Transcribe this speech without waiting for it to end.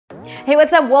Hey,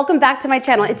 what's up? Welcome back to my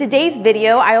channel. In today's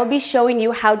video, I will be showing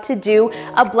you how to do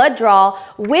a blood draw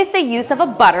with the use of a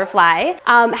butterfly.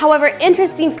 However,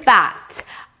 interesting fact,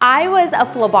 I was a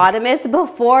phlebotomist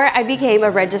before I became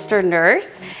a registered nurse.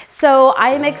 So I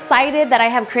am excited that I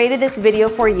have created this video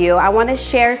for you. I want to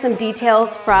share some details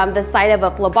from the side of a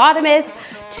phlebotomist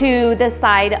to the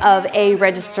side of a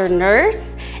registered nurse.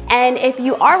 And if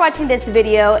you are watching this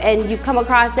video and you've come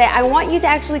across it, I want you to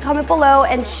actually comment below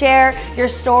and share your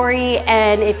story.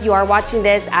 And if you are watching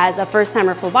this as a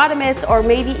first-timer phlebotomist or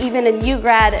maybe even a new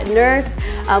grad nurse,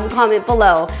 comment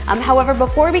below. However,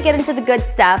 before we get into the good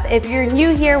stuff, if you're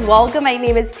new here, welcome. My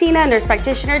name is Tina, nurse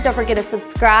practitioner. Don't forget to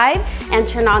subscribe and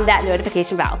turn on that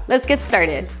notification bell. Let's get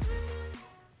started.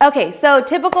 Okay, so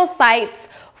typical sites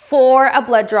for a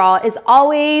blood draw is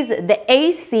always the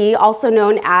AC, also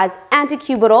known as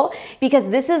antecubital, because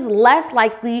this is less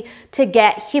likely to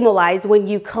get hemolyzed when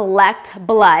you collect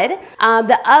blood.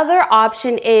 The other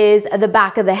option is the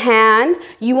back of the hand.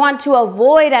 You want to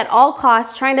avoid at all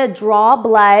costs trying to draw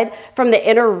blood from the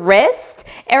inner wrist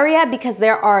area because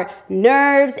there are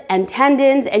nerves and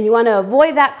tendons, and you want to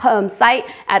avoid that site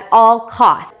at all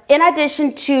costs. In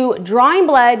addition to drawing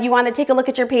blood, you want to take a look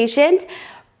at your patient.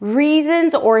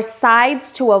 Reasons or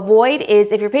sides to avoid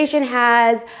is if your patient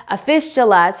has a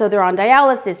fistula, so they're on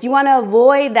dialysis, you want to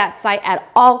avoid that site at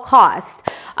all costs.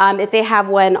 If they have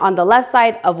one on the left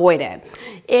side, avoid it.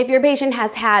 If your patient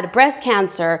has had breast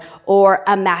cancer or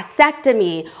a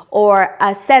mastectomy or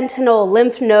a sentinel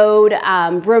lymph node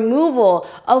removal,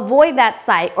 avoid that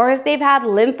site. Or if they've had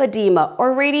lymphedema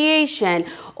or radiation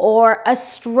or a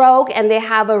stroke and they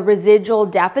have a residual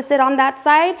deficit on that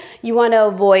side, you want to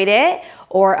avoid it.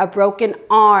 Or a broken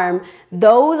arm,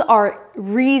 those are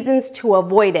reasons to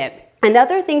avoid it.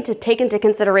 Another thing to take into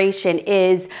consideration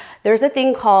is there's a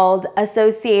thing called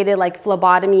associated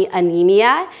phlebotomy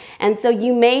anemia. And so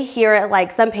you may hear it like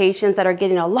some patients that are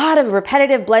getting a lot of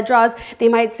repetitive blood draws, they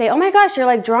might say, oh my gosh,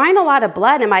 you're drawing a lot of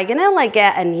blood. Am I gonna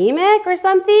get anemic or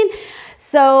something?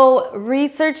 So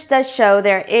research does show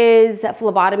there is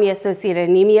phlebotomy associated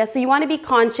anemia. So you want to be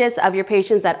conscious of your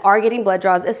patients that are getting blood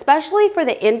draws, especially for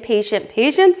the inpatient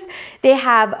patients. They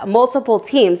have multiple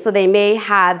teams. So they may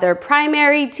have their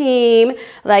primary team,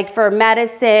 like for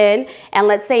medicine. And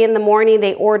let's say in the morning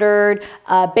they ordered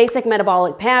a basic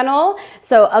metabolic panel.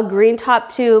 So a green top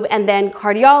tube, and then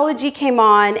cardiology came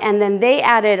on, and then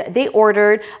they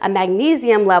ordered a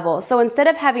magnesium level. So instead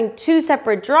of having two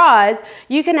separate draws,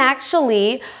 you can actually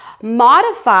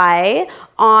modify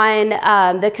on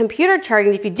the computer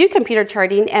charting, if you do computer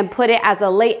charting, and put it as a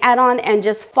late add-on and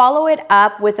just follow it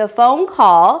up with a phone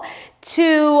call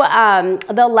to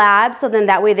the lab, so then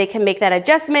that way they can make that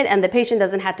adjustment and the patient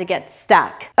doesn't have to get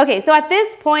stuck. Okay, so at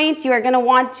this point, you are gonna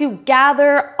want to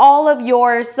gather all of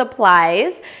your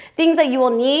supplies. Things that you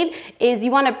will need is you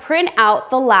wanna print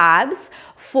out the labs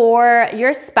for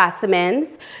your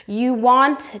specimens. You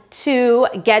want to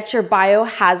get your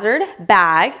biohazard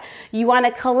bag. You want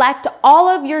to collect all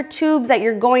of your tubes that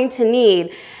you're going to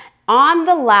need. On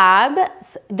the lab,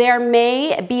 there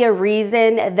may be a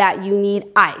reason that you need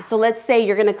ice. So let's say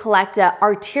you're going to collect an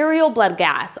arterial blood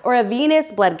gas or a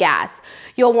venous blood gas.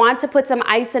 You'll want to put some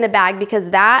ice in a bag because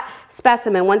that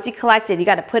specimen, once you collect it, you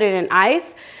got to put it in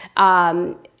ice.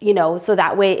 So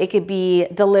that way it could be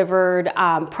delivered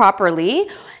properly.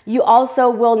 You also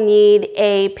will need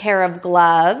a pair of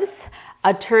gloves,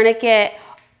 a tourniquet,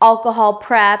 alcohol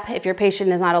prep if your patient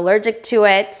is not allergic to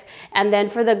it. And then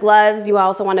for the gloves, you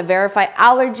also want to verify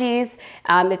allergies.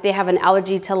 If they have an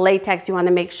allergy to latex, you want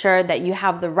to make sure that you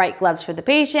have the right gloves for the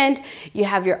patient. You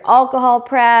have your alcohol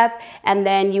prep, and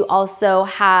then you also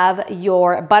have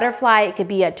your butterfly. It could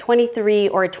be a 23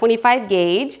 or a 25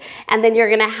 gauge. And then you're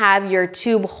going to have your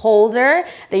tube holder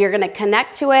that you're going to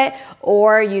connect to it,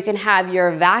 or you can have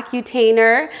your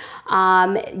vacutainer.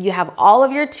 You have all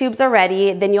of your tubes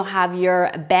already. Then you'll have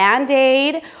your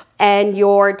Band-Aid and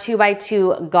your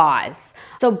 2x2 gauze.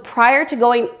 So prior to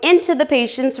going into the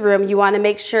patient's room, you want to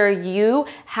make sure you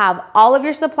have all of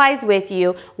your supplies with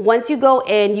you. Once you go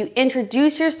in, you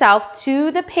introduce yourself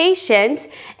to the patient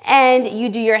and you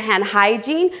do your hand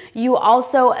hygiene. You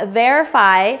also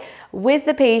verify with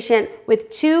the patient with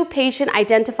two patient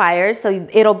identifiers. So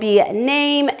it'll be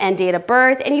name and date of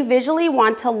birth, and you visually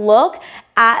want to look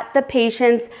at the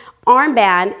patient's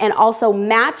armband and also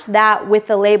match that with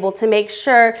the label to make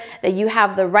sure that you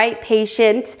have the right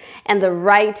patient and the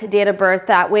right date of birth.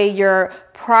 That way you're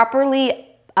properly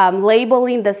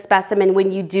labeling the specimen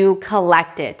when you do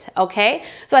collect it, okay?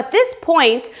 So at this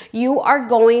point, you are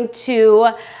going to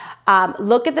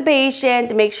look at the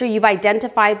patient, make sure you've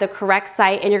identified the correct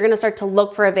site, and you're gonna start to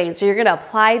look for a vein. So you're gonna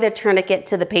apply the tourniquet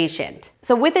to the patient.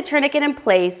 So with the tourniquet in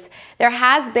place, there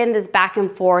has been this back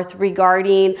and forth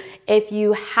regarding if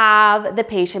you have the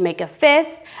patient make a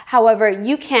fist. However,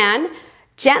 you can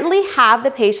gently have the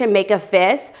patient make a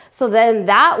fist, so then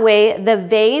that way the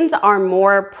veins are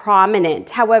more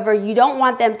prominent. However, you don't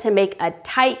want them to make a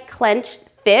tight clenched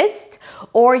fist,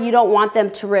 or you don't want them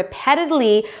to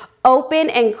repeatedly open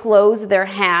and close their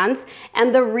hands.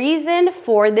 And the reason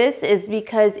for this is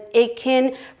because it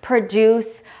can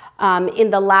produce in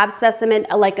the lab specimen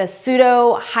like a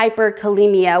pseudo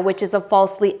hyperkalemia, which is a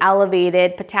falsely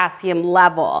elevated potassium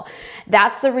level.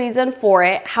 That's the reason for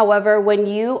it. However, when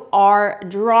you are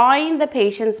drawing the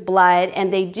patient's blood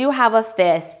and they do have a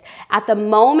fist, at the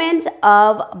moment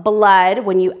of blood,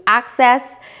 when you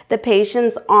access the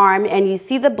patient's arm and you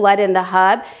see the blood in the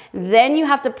hub, then you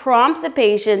have to prompt the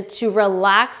patient to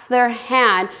relax their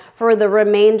hand for the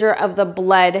remainder of the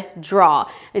blood draw.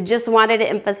 I just wanted to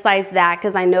emphasize that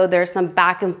because I know there's some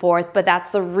back and forth, but that's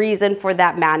the reason for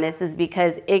that madness, is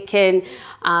because it can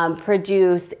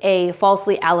produce a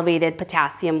falsely elevated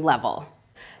potassium level.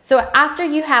 So after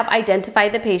you have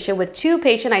identified the patient with 2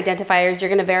 patient identifiers, you're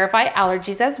gonna verify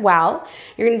allergies as well.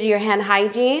 You're gonna do your hand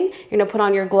hygiene, you're gonna put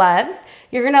on your gloves,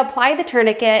 you're gonna apply the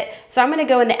tourniquet. So I'm gonna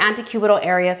go in the antecubital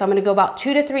area, so I'm gonna go about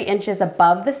 2 to 3 inches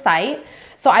above the site.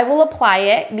 So I will apply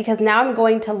it because now I'm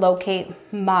going to locate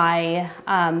my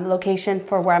location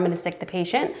for where I'm gonna stick the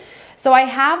patient. So I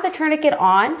have the tourniquet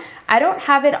on. I don't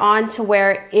have it on to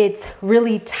where it's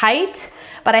really tight,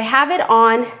 but I have it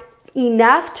on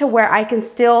enough to where I can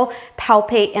still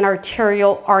palpate an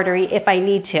arterial artery if I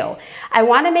need to. I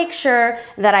wanna make sure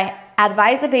that I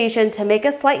advise the patient to make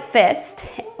a slight fist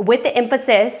with the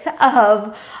emphasis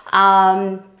of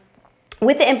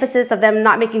them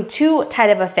not making too tight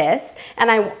of a fist,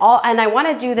 and I want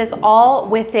to do this all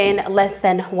within less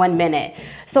than 1 minute.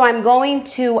 So I'm going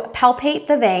to palpate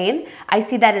the vein. I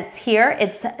see that it's here.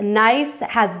 It's nice,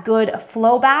 has good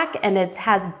flow back, and it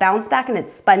has bounce back, and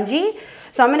it's spongy.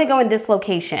 So I'm going to go in this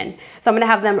location. So I'm going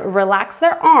to have them relax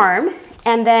their arm,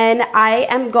 and then I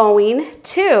am going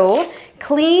to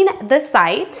clean the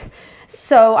site.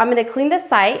 So I'm going to clean the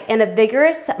site in a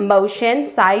vigorous motion,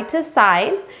 side to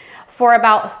side, for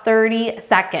about 30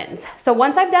 seconds. So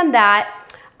once I've done that,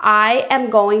 I am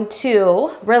going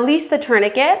to release the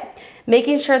tourniquet,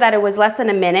 making sure that it was less than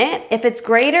a minute. If it's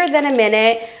greater than a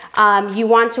minute, you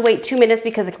want to wait 2 minutes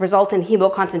because it can result in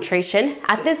hemoconcentration.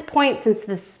 At this point, since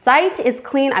the site is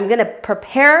clean, I'm gonna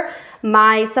prepare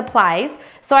my supplies.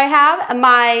 So I have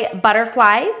my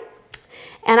butterfly,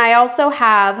 and I also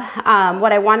have,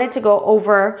 what I wanted to go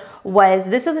over was,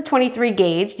 this is a 23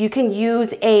 gauge. You can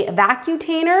use a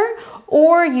vacutainer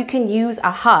or you can use a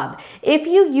hub. If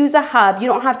you use a hub, you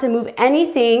don't have to remove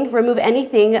anything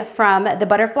from the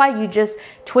butterfly, you just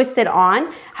twist it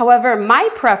on. However, my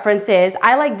preference is,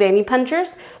 I like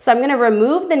Venipunctures, so I'm gonna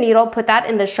remove the needle, put that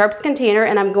in the sharps container,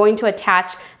 and I'm going to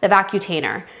attach the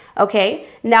vacutainer. Okay,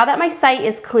 now that my site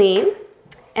is clean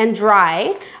and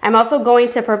dry, I'm also going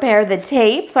to prepare the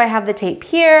tape. So I have the tape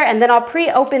here, and then I'll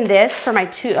pre-open this for my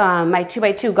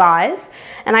 2x2 gauze.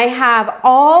 And I have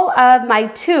all of my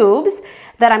tubes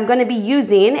that I'm gonna be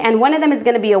using, and one of them is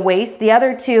gonna be a waste. The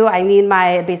other 2, I need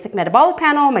my basic metabolic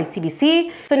panel, my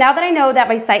CBC. So now that I know that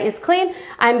my site is clean,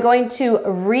 I'm going to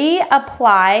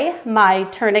reapply my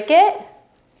tourniquet.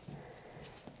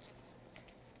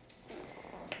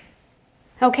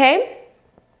 Okay.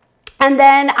 And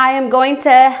then I am going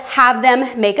to have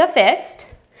them make a fist.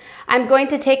 I'm going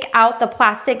to take out the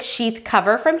plastic sheath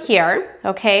cover from here,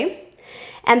 okay?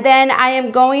 And then I am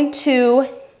going to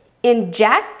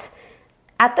inject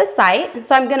at the site.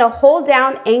 So I'm gonna hold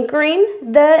down, anchoring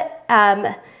the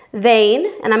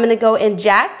vein, and I'm gonna go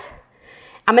inject.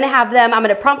 I'm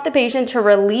gonna prompt the patient to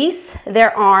release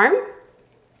their arm.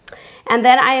 And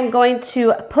then I am going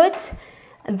to put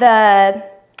the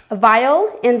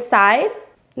vial inside.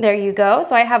 There you go.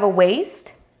 So I have a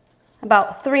waste,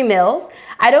 about 3 mils.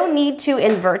 I don't need to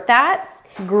invert that.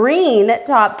 Green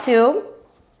top tube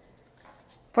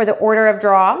for the order of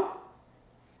draw.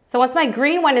 So once my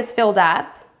green one is filled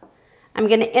up, I'm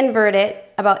going to invert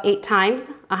it about 8 times,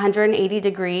 180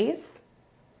 degrees.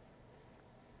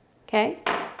 Okay.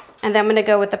 And then I'm going to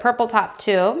go with the purple top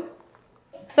tube.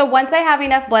 So once I have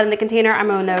enough blood in the container, I'm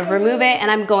going to remove it, and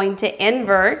I'm going to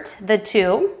invert the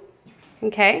tube.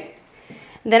 Okay.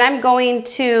 Then I'm going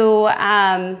to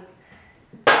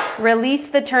release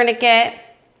the tourniquet.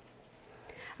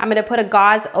 I'm going to put a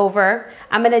gauze over.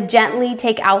 I'm going to gently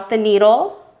take out the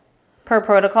needle per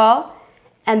protocol.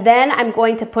 And then I'm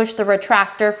going to push the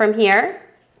retractor from here.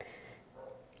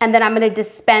 And then I'm gonna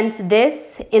dispense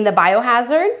this in the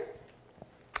biohazard.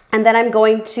 And then I'm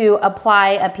going to apply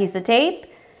a piece of tape.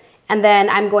 And then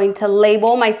I'm going to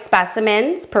label my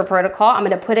specimens per protocol. I'm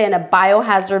gonna put it in a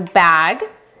biohazard bag.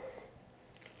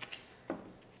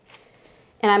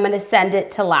 And I'm gonna send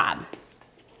it to lab.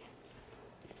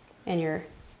 And you're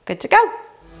good to go.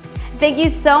 Thank you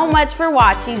so much for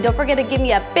watching. Don't forget to give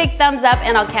me a big thumbs up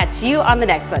and I'll catch you on the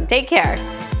next one. Take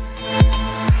care.